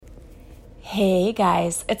Hey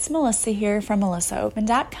guys, it's Melissa here from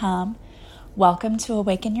melissaopen.com. Welcome to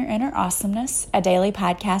Awaken Your Inner Awesomeness, a daily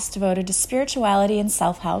podcast devoted to spirituality and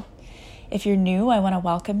self-help. If you're new, I want to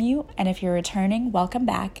welcome you, and if you're returning, welcome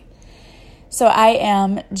back. So I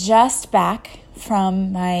am just back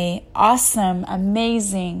from my awesome,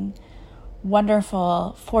 amazing,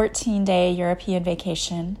 wonderful 14-day European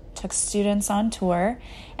vacation. Took students on tour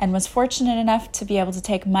and was fortunate enough to be able to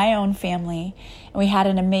take my own family. And we had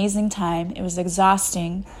an amazing time. It was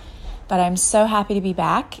exhausting, but I'm so happy to be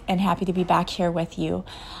back and happy to be back here with you.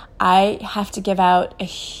 I have to give out a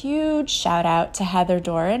huge shout out to Heather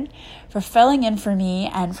Doran for filling in for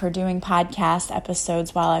me and for doing podcast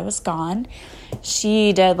episodes while I was gone.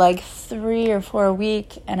 She did like 3 or 4 a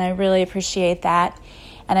week, and I really appreciate that.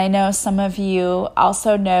 And I know some of you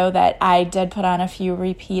also know that I did put on a few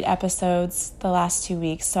repeat episodes the last 2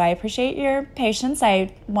 weeks. So I appreciate your patience.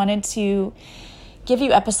 I wanted to give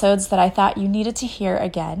you episodes that I thought you needed to hear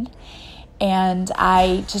again. And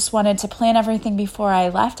I just wanted to plan everything before I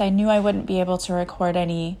left. I knew I wouldn't be able to record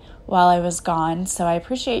any while I was gone. So I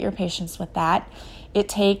appreciate your patience with that. It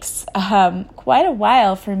takes quite a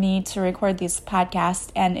while for me to record these podcasts.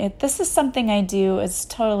 And this is something I do as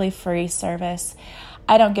totally free service.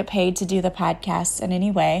 I don't get paid to do the podcast in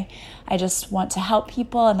any way. I just want to help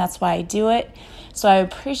people, and that's why I do it. So I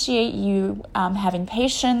appreciate you having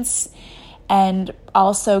patience and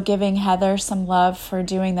also giving Heather some love for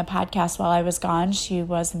doing the podcast while I was gone. She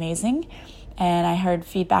was amazing, and I heard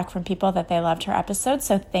feedback from people that they loved her episode.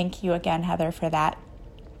 So thank you again, Heather, for that.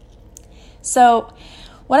 So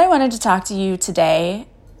what I wanted to talk to you today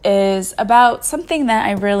is about something that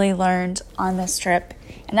I really learned on this trip.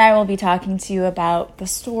 And I will be talking to you about the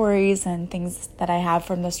stories and things that I have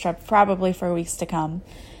from this trip probably for weeks to come.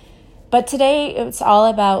 But today it's all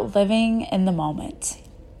about living in the moment.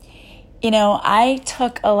 You know, I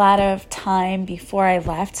took a lot of time before I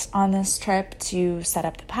left on this trip to set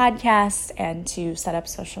up the podcast and to set up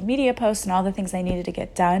social media posts and all the things I needed to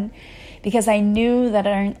get done, because I knew that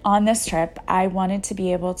on this trip I wanted to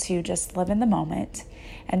be able to just live in the moment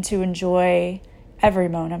and to enjoy every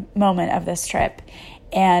moment of this trip.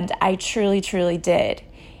 And I truly, truly did.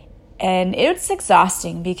 And it's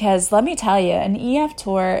exhausting because let me tell you, an EF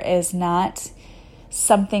tour is not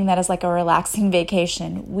something that is like a relaxing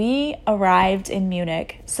vacation. We arrived in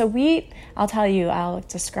Munich. So I'll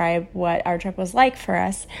describe what our trip was like for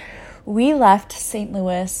us. We left St.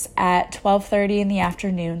 Louis at 12:30 in the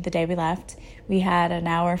afternoon the day we left. We had an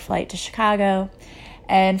hour flight to Chicago.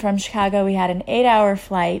 And from Chicago, we had an 8-hour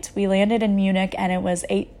flight. We landed in Munich, and it was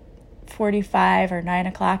 8:45 or 9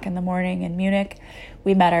 o'clock in the morning in Munich.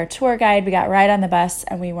 We met our tour guide. We got right on the bus,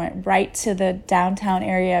 and we went right to the downtown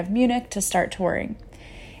area of Munich to start touring.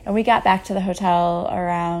 And we got back to the hotel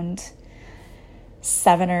around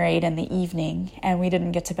 7 or 8 in the evening, and we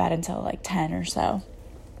didn't get to bed until like 10 or so.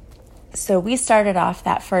 So we started off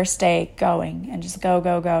that first day going and just go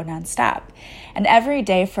nonstop. And every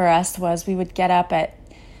day for us was we would get up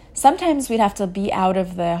sometimes we'd have to be out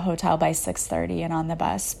of the hotel by 6:30 and on the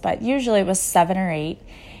bus, but usually it was 7 or 8.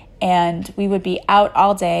 And we would be out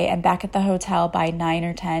all day and back at the hotel by 9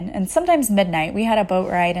 or 10, and sometimes midnight. We had a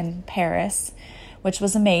boat ride in Paris, which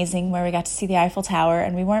was amazing, where we got to see the Eiffel Tower,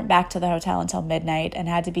 and we weren't back to the hotel until midnight and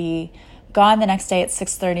had to be gone the next day at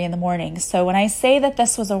 6:30 in the morning. So when I say that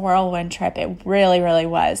this was a whirlwind trip, it really, really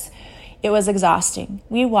was. It was exhausting.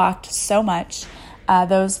 We walked so much.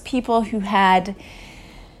 Those people who had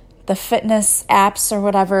the fitness apps or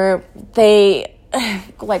whatever, they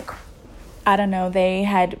they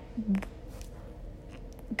had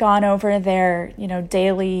gone over their,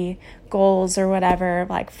 daily goals or whatever,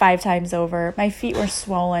 like 5 times over. My feet were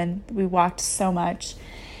swollen. We walked so much.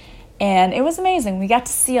 And it was amazing. We got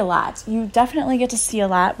to see a lot. You definitely get to see a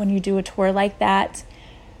lot when you do a tour like that,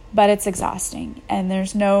 but it's exhausting. And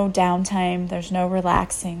there's no downtime. There's no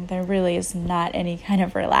relaxing. There really is not any kind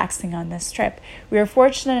of relaxing on this trip. We were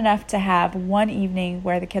fortunate enough to have one evening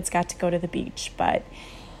where the kids got to go to the beach, but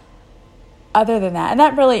other than that, and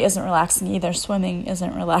that really isn't relaxing either. Swimming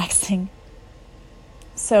isn't relaxing.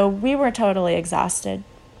 So we were totally exhausted.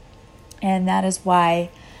 And that is why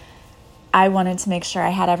I wanted to make sure I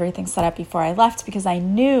had everything set up before I left, because I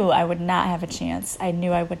knew I would not have a chance. I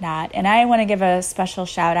knew I would not. And I want to give a special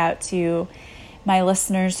shout out to my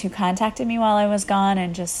listeners who contacted me while I was gone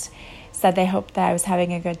and just said they hoped that I was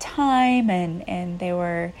having a good time, and they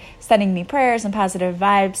were sending me prayers and positive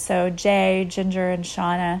vibes. So Jay, Ginger, and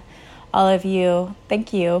Shauna, all of you,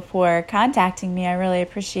 thank you for contacting me. I really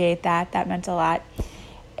appreciate that. That meant a lot.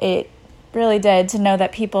 It really did, to know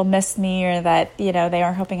that people missed me or that, they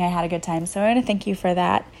were hoping I had a good time. So I want to thank you for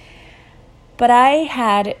that. But I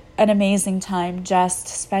had an amazing time just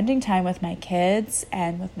spending time with my kids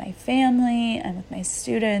and with my family and with my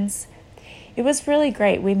students. It was really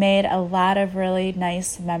great. We made a lot of really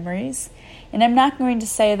nice memories. And I'm not going to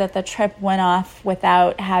say that the trip went off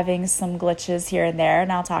without having some glitches here and there,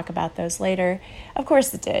 and I'll talk about those later. Of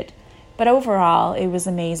course it did. But overall, it was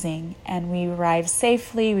amazing. And we arrived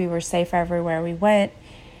safely. We were safe everywhere we went.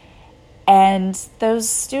 And those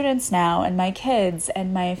students now and my kids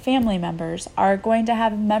and my family members are going to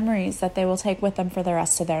have memories that they will take with them for the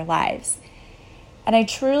rest of their lives. And I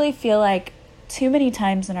truly feel like too many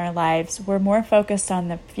times in our lives, we're more focused on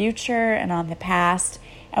the future and on the past,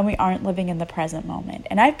 and we aren't living in the present moment.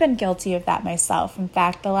 And I've been guilty of that myself. In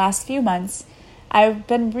fact, the last few months, I've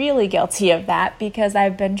been really guilty of that because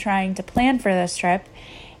I've been trying to plan for this trip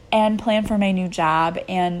and plan for my new job,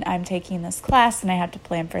 and I'm taking this class and I have to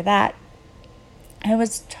plan for that. I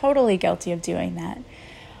was totally guilty of doing that.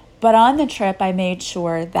 But on the trip, I made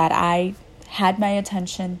sure that I had my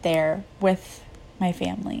attention there with my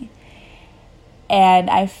family. And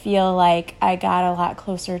I feel like I got a lot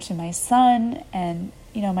closer to my son, and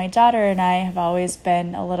my daughter and I have always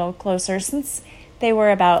been a little closer since they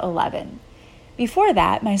were about 11. Before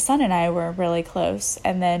that, my son and I were really close.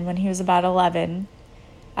 And then when he was about 11,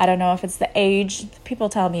 I don't know if it's the age, people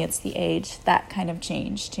tell me it's the age, that kind of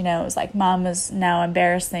changed. It was like Mom was now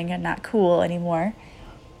embarrassing and not cool anymore.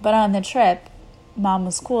 But on the trip, Mom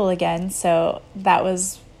was cool again. So that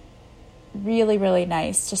was really, really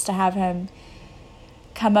nice just to have him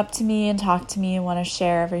come up to me and talk to me and want to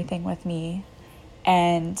share everything with me.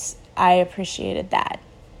 And I appreciated that.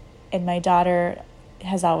 And my daughter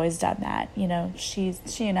has always done that. She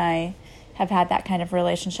and I have had that kind of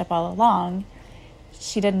relationship all along.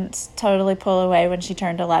 She didn't totally pull away when she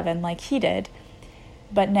turned 11 like he did.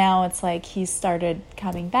 But now it's like he started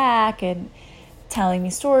coming back and telling me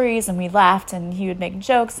stories, and we laughed, and he would make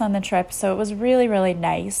jokes on the trip. So it was really, really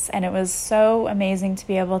nice. And it was so amazing to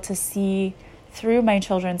be able to see through my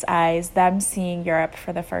children's eyes, them seeing Europe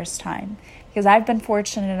for the first time. Because I've been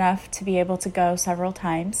fortunate enough to be able to go several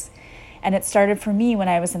times. And it started for me when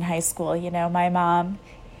I was in high school. My mom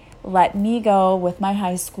let me go with my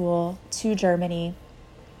high school to Germany.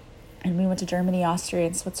 And we went to Germany, Austria,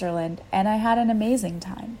 and Switzerland. And I had an amazing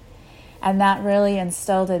time. And that really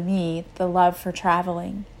instilled in me the love for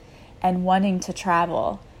traveling and wanting to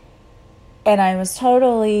travel. And I was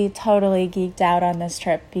totally geeked out on this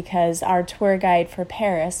trip because our tour guide for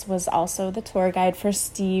Paris was also the tour guide for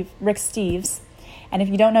Rick Steves. And if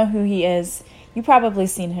you don't know who he is, you've probably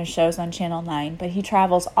seen his shows on Channel 9, but he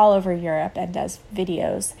travels all over Europe and does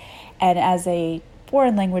videos. And as a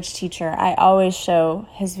foreign language teacher, I always show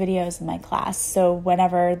his videos in my class. So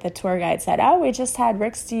whenever the tour guide said, we just had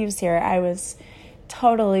Rick Steves here, I was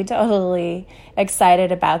totally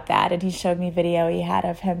excited about that. And he showed me video he had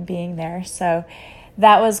of him being there. So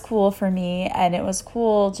that was cool for me. And it was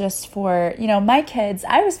cool just for, my kids.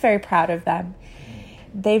 I was very proud of them.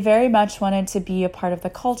 They very much wanted to be a part of the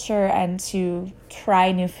culture and to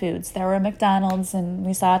try new foods. There were McDonald's and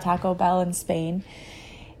we saw Taco Bell in Spain.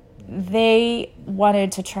 They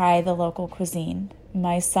wanted to try the local cuisine.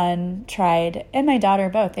 My son tried, and my daughter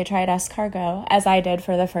both, they tried escargot, as I did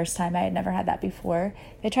for the first time. I had never had that before.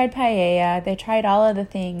 They tried paella. They tried all of the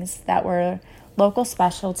things that were local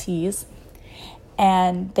specialties,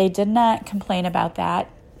 and they did not complain about that.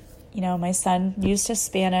 My son used his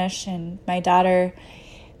Spanish, and my daughter,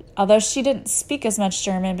 although she didn't speak as much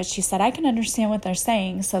German, but she said, I can understand what they're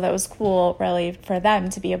saying. So that was cool, really, for them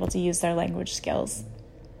to be able to use their language skills.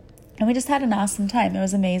 And we just had an awesome time. It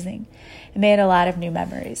was amazing. It made a lot of new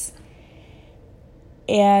memories.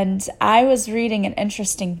 And I was reading an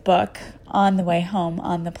interesting book on the way home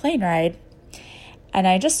on the plane ride. And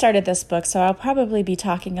I just started this book, so I'll probably be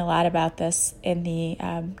talking a lot about this in the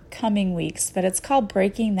coming weeks. But it's called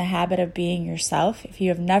Breaking the Habit of Being Yourself. If you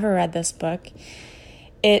have never read this book,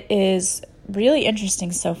 it is really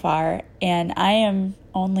interesting so far. And I am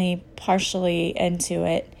only partially into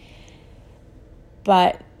it.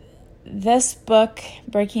 But this book,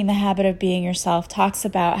 Breaking the Habit of Being Yourself, talks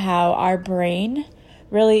about how our brain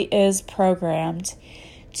really is programmed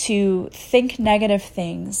to think negative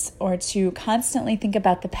things or to constantly think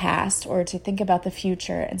about the past or to think about the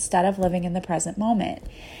future instead of living in the present moment.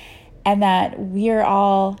 And that we're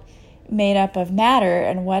all made up of matter,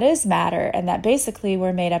 and what is matter, and that basically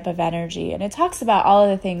we're made up of energy. And it talks about all of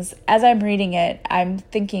the things. As I'm reading it, I'm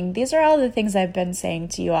thinking, these are all the things I've been saying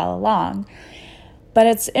to you all along. But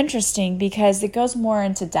it's interesting because it goes more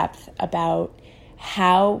into depth about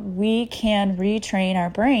how we can retrain our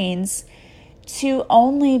brains to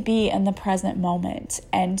only be in the present moment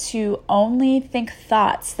and to only think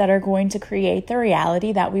thoughts that are going to create the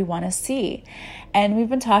reality that we want to see. And we've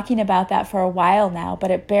been talking about that for a while now,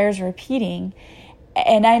 but it bears repeating.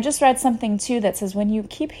 And I just read something too that says when you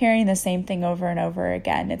keep hearing the same thing over and over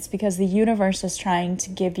again, it's because the universe is trying to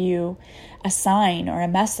give you a sign or a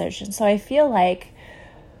message. And so I feel like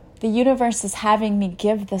the universe is having me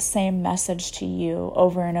give the same message to you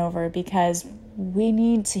over and over because we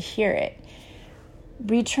need to hear it.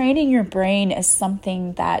 Retraining your brain is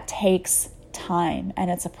something that takes time and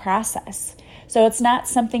it's a process. So it's not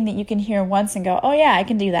something that you can hear once and go, oh yeah, I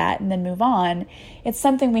can do that, and then move on. It's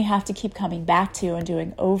something we have to keep coming back to and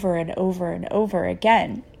doing over and over and over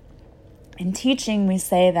again. In teaching, we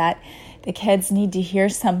say that the kids need to hear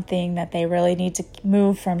something, that they really need to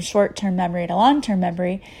move from short-term memory to long-term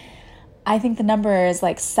memory. I think the number is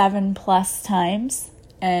like 7+ times.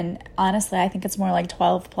 And honestly, I think it's more like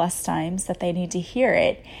 12+ times that they need to hear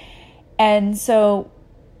it. And so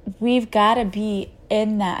we've got to be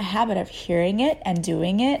in that habit of hearing it and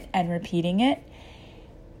doing it and repeating it.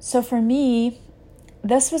 So for me,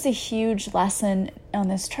 this was a huge lesson on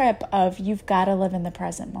this trip of you've got to live in the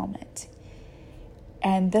present moment.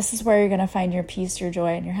 And this is where you're going to find your peace, your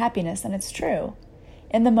joy, and your happiness. And it's true.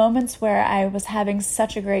 In the moments where I was having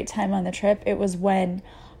such a great time on the trip, it was when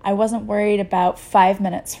I wasn't worried about 5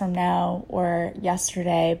 minutes from now or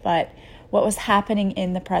yesterday, but what was happening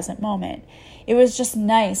in the present moment. It was just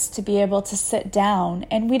nice to be able to sit down,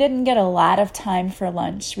 and we didn't get a lot of time for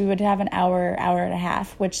lunch. We would have an hour, hour and a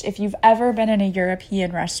half, which if you've ever been in a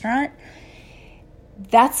European restaurant,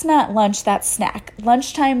 that's not lunch, that's snack.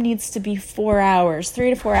 Lunchtime needs to be 4 hours,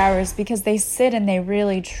 3 to 4 hours, because they sit and they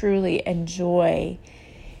really, truly enjoy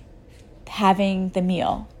having the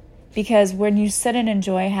meal. Because when you sit and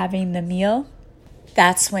enjoy having the meal,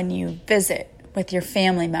 that's when you visit with your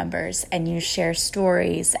family members and you share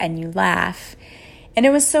stories and you laugh. And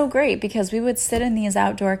it was so great because we would sit in these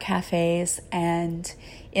outdoor cafes, and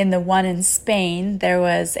in the one in Spain, there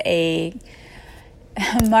was a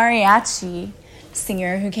mariachi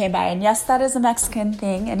singer who came by. And yes, that is a Mexican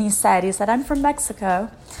thing. And he said, I'm from Mexico,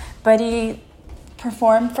 but he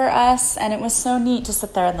performed for us, and it was so neat to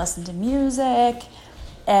sit there and listen to music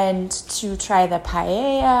and to try the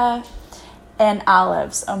paella and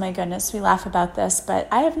olives. Oh my goodness, we laugh about this, but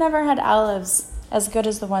I have never had olives as good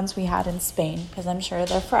as the ones we had in Spain because I'm sure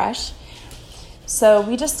they're fresh. So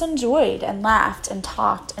we just enjoyed and laughed and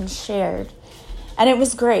talked and shared. And it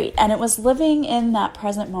was great. And it was living in that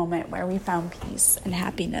present moment where we found peace and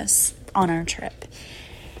happiness on our trip.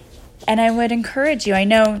 And I would encourage you, I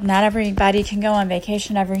know not everybody can go on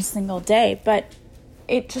vacation every single day, but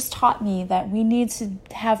it just taught me that we need to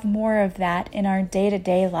have more of that in our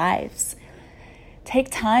day-to-day lives.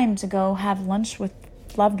 Take time to go have lunch with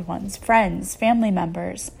loved ones, friends, family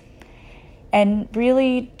members, and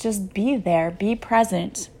really just be there, be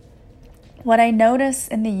present. What I notice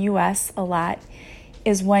in the U.S. a lot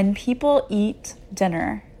is when people eat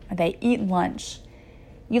dinner, or they eat lunch,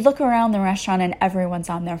 you look around the restaurant and everyone's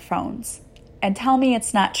on their phones. And tell me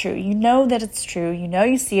it's not true. You know that it's true. You know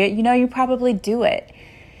you see it. You know you probably do it.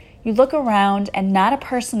 You look around and not a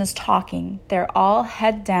person is talking. They're all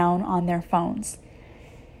head down on their phones.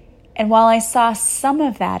 And while I saw some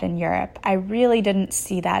of that in Europe, I really didn't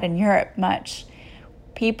see that in Europe much.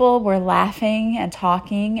 People were laughing and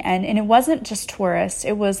talking, and it wasn't just tourists,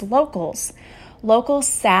 it was locals. Locals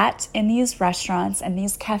sat in these restaurants and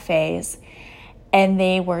these cafes, and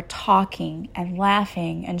they were talking and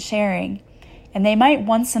laughing and sharing. And they might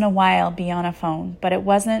once in a while be on a phone, but it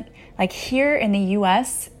wasn't like here in the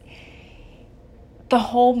U.S., the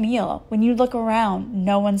whole meal, when you look around,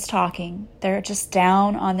 no one's talking. They're just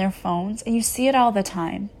down on their phones, and you see it all the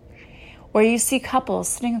time. Or you see couples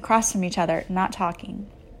sitting across from each other, not talking.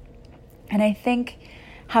 And I think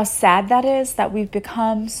how sad that is that we've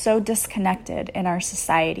become so disconnected in our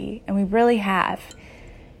society, and we really have.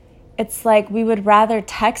 It's like we would rather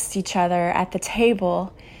text each other at the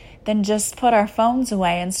table than just put our phones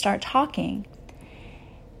away and start talking.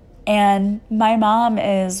 And my mom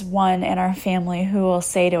is one in our family who will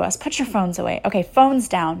say to us, put your phones away. Okay, phones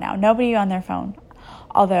down now. Nobody on their phone.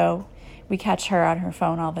 Although we catch her on her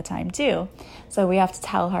phone all the time too. So we have to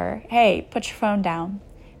tell her, hey, put your phone down.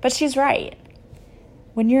 But she's right.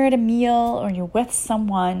 When you're at a meal or you're with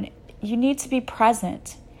someone, you need to be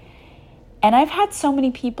present. And I've had so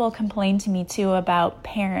many people complain to me too about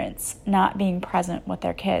parents not being present with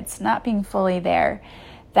their kids, not being fully there.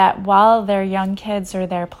 That while their young kids are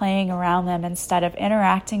there playing around them, instead of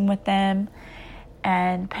interacting with them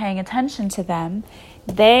and paying attention to them,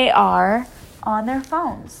 they are on their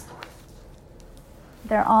phones.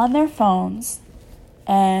 they're on their phones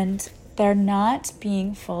and they're not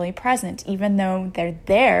being fully present. Even though they're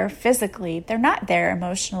there physically, they're not there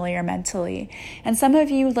emotionally or mentally. And some of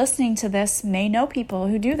you listening to this may know people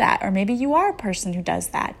who do that, or maybe you are a person who does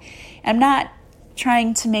that. I'm not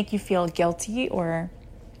trying to make you feel guilty or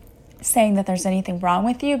saying that there's anything wrong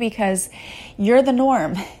with you, because you're the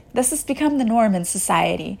norm. This has become the norm in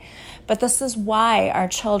society. But this is why our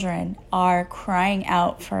children are crying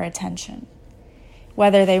out for attention,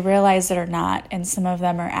 whether they realize it or not. And some of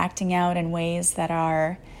them are acting out in ways that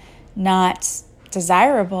are not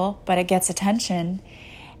desirable, but it gets attention.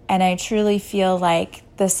 And I truly feel like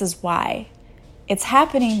this is why. It's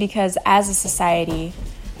happening because as a society,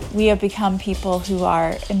 we have become people who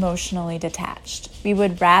are emotionally detached. We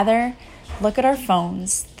would rather look at our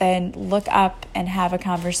phones than look up and have a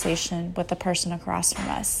conversation with the person across from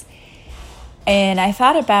us. And I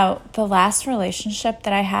thought about the last relationship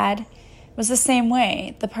that I had was the same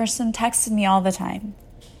way. The person texted me all the time,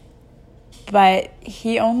 but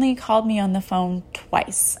he only called me on the phone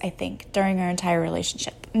twice, I think, during our entire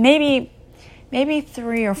relationship. Maybe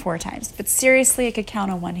 3 or 4 times, but seriously, I could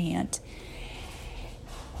count on one hand.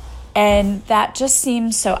 And that just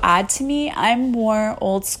seems so odd to me. I'm more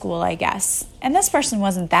old school, I guess. And this person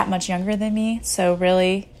wasn't that much younger than me, so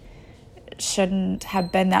really shouldn't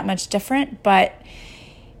have been that much different. But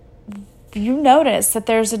you notice that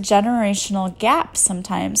there's a generational gap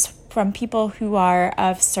sometimes from people who are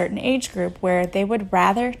of a certain age group where they would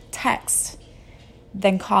rather text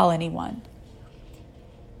than call anyone.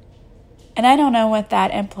 And I don't know what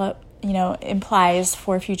that implies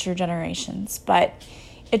for future generations, but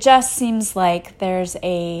it just seems like there's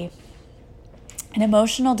an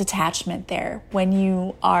emotional detachment there when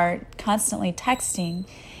you are constantly texting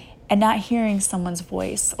and not hearing someone's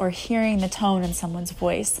voice or hearing the tone in someone's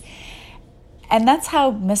voice. And that's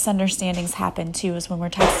how misunderstandings happen too, is when we're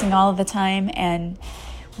texting all of the time and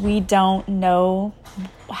we don't know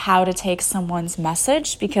how to take someone's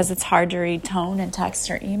message because it's hard to read tone in text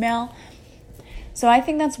or email. So I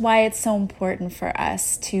think that's why it's so important for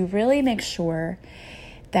us to really make sure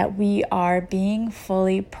that we are being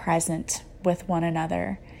fully present with one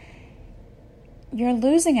another. You're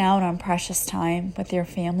losing out on precious time with your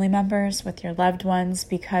family members, with your loved ones,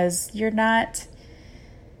 because you're not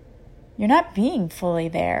being fully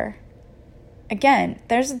there. Again,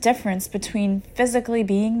 there's a difference between physically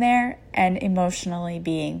being there and emotionally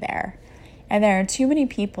being there. And there are too many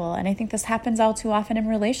people, and I think this happens all too often in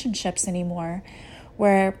relationships anymore,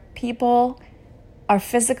 where people are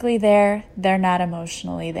physically there, they're not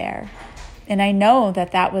emotionally there. And I know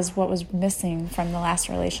that was what was missing from the last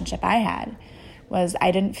relationship I had, was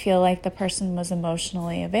I didn't feel like the person was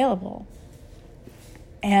emotionally available.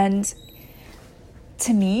 And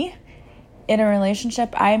to me, in a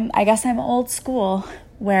relationship, I guess I'm old school,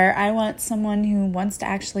 where I want someone who wants to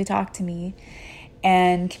actually talk to me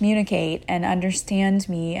and communicate and understand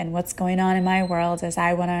me and what's going on in my world as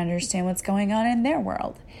I want to understand what's going on in their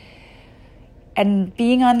world. And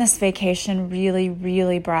being on this vacation really,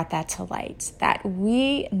 really brought that to light, that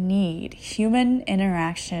we need human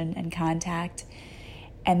interaction and contact.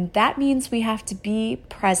 And that means we have to be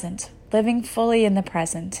present, living fully in the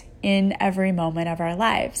present in every moment of our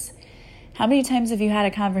lives. How many times have you had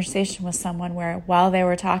a conversation with someone where while they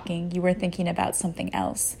were talking, you were thinking about something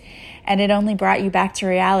else? And it only brought you back to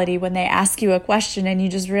reality when they ask you a question and you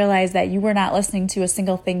just realize that you were not listening to a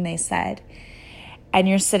single thing they said. And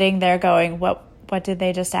you're sitting there going, what did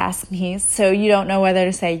they just ask me? So you don't know whether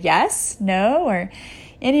to say yes, no,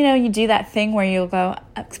 and you do that thing where you'll go,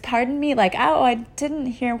 pardon me, like, oh, I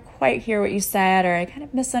didn't quite hear what you said, or I kind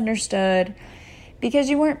of misunderstood, because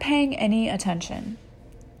you weren't paying any attention.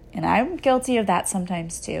 And I'm guilty of that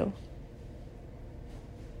sometimes too.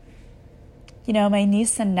 My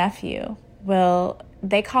niece and nephew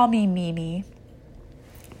they call me Mimi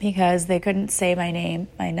because they couldn't say my name.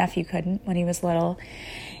 My nephew couldn't when he was little.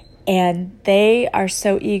 And they are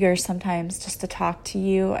so eager sometimes just to talk to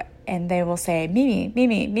you, and they will say, Mimi,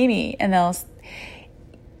 Mimi, Mimi. And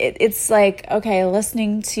it's like, okay,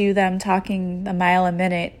 listening to them talking a mile a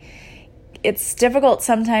minute, it's difficult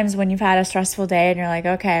sometimes when you've had a stressful day and you're like,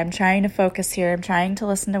 okay, I'm trying to focus here. I'm trying to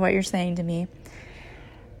listen to what you're saying to me.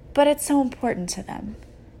 But it's so important to them.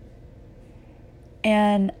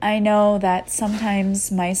 And I know that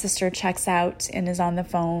sometimes my sister checks out and is on the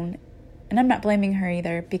phone, and I'm not blaming her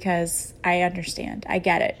either because I understand. I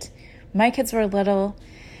get it. When my kids were little,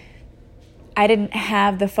 I didn't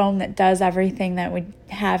have the phone that does everything that we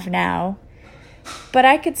have now, but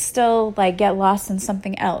I could still get lost in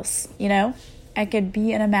something else, I could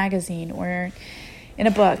be in a magazine or in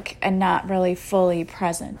a book and not really fully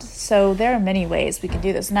present. So there are many ways we can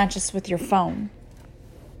do this, not just with your phone.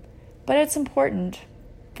 But it's important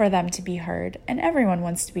for them to be heard, and everyone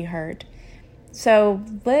wants to be heard. So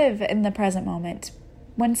live in the present moment.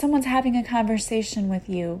 When someone's having a conversation with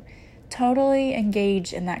you, totally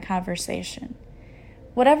engage in that conversation.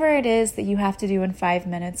 Whatever it is that you have to do in 5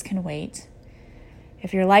 minutes can wait.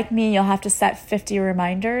 If you're like me, you'll have to set 50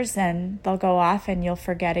 reminders and they'll go off and you'll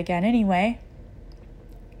forget again anyway.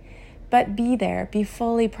 But be there, be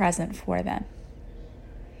fully present for them.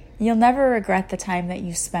 You'll never regret the time that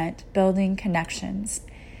you spent building connections,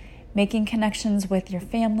 making connections with your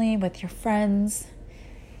family, with your friends,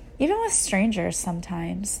 even with strangers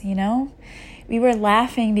sometimes, We were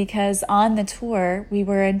laughing because on the tour, we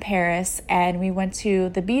were in Paris and we went to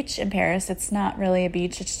the beach in Paris. It's not really a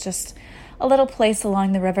beach, it's just a little place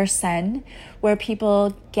along the River Seine where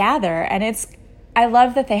people gather. And I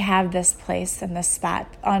love that they have this place and this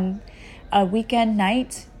spot on a weekend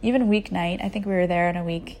night, even weeknight. I think we were there in a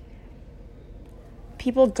week.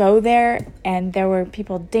 People go there and there were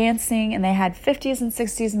people dancing and they had 50s and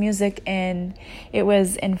 60s music and it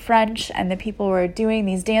was in French and the people were doing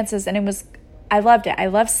these dances and I loved it. I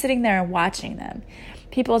loved sitting there and watching them.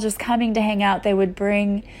 People just coming to hang out. They would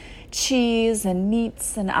bring cheese and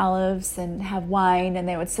meats and olives and have wine and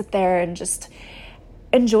they would sit there and just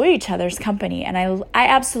enjoy each other's company. And I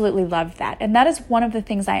absolutely loved that. And that is one of the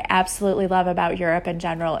things I absolutely love about Europe in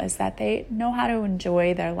general is that they know how to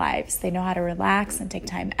enjoy their lives. They know how to relax and take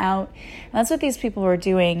time out. And that's what these people were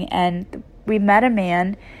doing. And we met a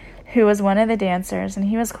man who was one of the dancers and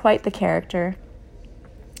he was quite the character.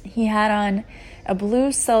 He had on a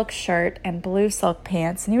blue silk shirt and blue silk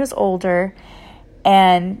pants and he was older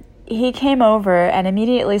and he came over and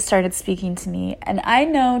immediately started speaking to me. And I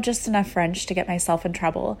know just enough French to get myself in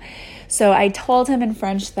trouble. So I told him in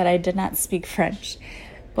French that I did not speak French.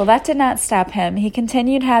 Well, that did not stop him. He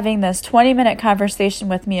continued having this 20-minute conversation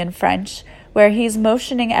with me in French where he's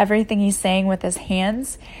motioning everything he's saying with his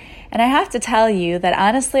hands. And I have to tell you that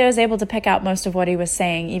honestly, I was able to pick out most of what he was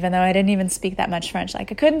saying, even though I didn't even speak that much French. Like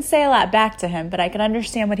I couldn't say a lot back to him, but I could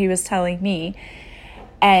understand what he was telling me.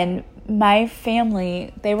 And my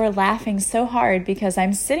family, they were laughing so hard because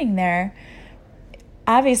I'm sitting there.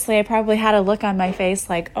 Obviously, I probably had a look on my face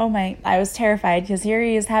like, I was terrified because here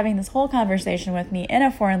he is having this whole conversation with me in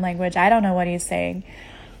a foreign language. I don't know what he's saying.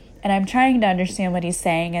 And I'm trying to understand what he's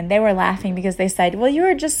saying. And they were laughing because they said, well, you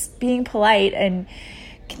were just being polite and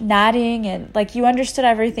nodding and like you understood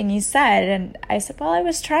everything he said. And I said, well, I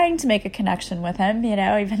was trying to make a connection with him,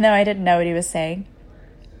 even though I didn't know what he was saying.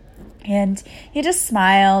 And he just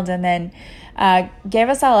smiled and then gave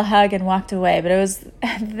us all a hug and walked away. But it was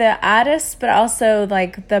the oddest, but also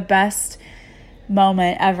like the best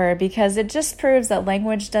moment ever because it just proves that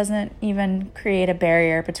language doesn't even create a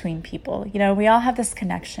barrier between people. We all have this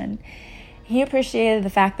connection. He appreciated the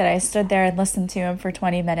fact that I stood there and listened to him for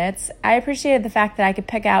 20 minutes. I appreciated the fact that I could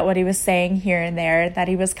pick out what he was saying here and there, that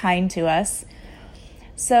he was kind to us.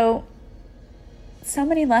 So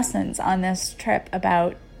many lessons on this trip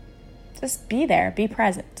about just be there, be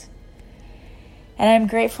present. And I'm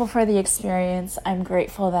grateful for the experience. I'm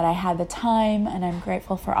grateful that I had the time, and I'm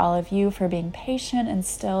grateful for all of you for being patient and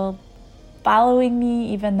still following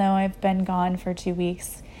me, even though I've been gone for 2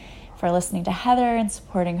 weeks, for listening to Heather and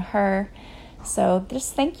supporting her. So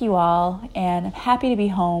just thank you all, and I'm happy to be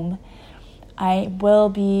home. I will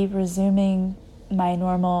be resuming my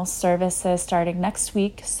normal services starting next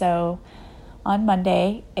week, so on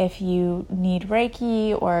Monday, if you need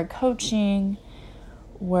Reiki or coaching,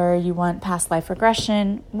 where you want past life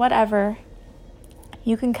regression, whatever,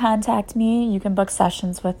 you can contact me. You can book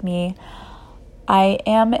sessions with me. I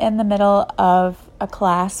am in the middle of a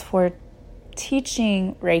class for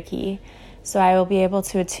teaching Reiki, so I will be able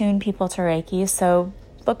to attune people to Reiki. So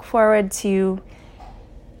look forward to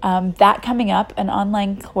that coming up, an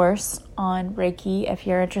online course on Reiki. If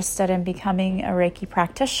you're interested in becoming a Reiki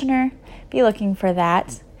practitioner, be looking for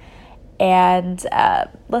that. And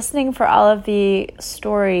listening for all of the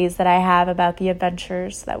stories that I have about the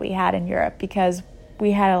adventures that we had in Europe, because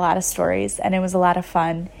we had a lot of stories and it was a lot of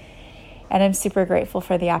fun. And I'm super grateful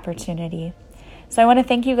for the opportunity. So I want to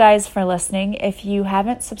thank you guys for listening. If you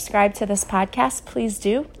haven't subscribed to this podcast, please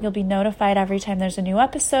do. You'll be notified every time there's a new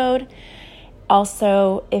episode.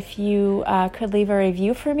 Also, if you could leave a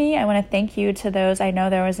review for me, I want to thank you to those. I know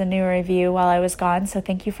there was a new review while I was gone, so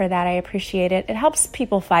thank you for that. I appreciate it. It helps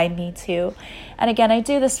people find me too. And again, I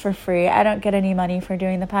do this for free. I don't get any money for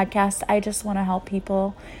doing the podcast. I just want to help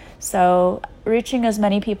people. So reaching as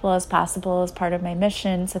many people as possible is part of my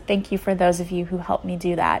mission. So thank you for those of you who helped me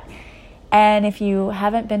do that. And if you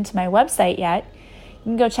haven't been to my website yet,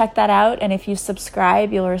 You can go check that out, and if you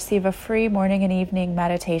subscribe, you'll receive a free morning and evening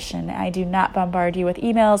meditation. I do not bombard you with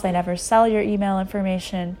emails. I never sell your email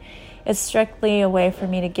information. It's strictly a way for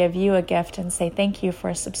me to give you a gift and say thank you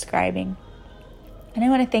for subscribing. And I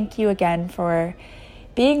want to thank you again for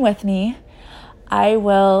being with me. I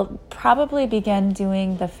will probably begin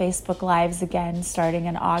doing the Facebook Lives again starting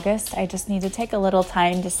in August. I just need to take a little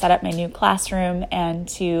time to set up my new classroom and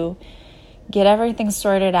to get everything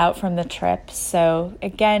sorted out from the trip. So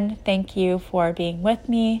again, thank you for being with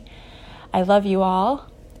me. I love you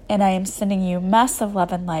all, and I am sending you massive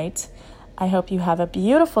love and light. I hope you have a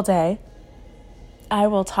beautiful day. I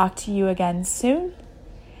will talk to you again soon.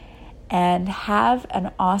 And have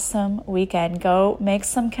an awesome weekend. Go make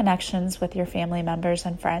some connections with your family members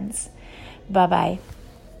and friends. Bye-bye.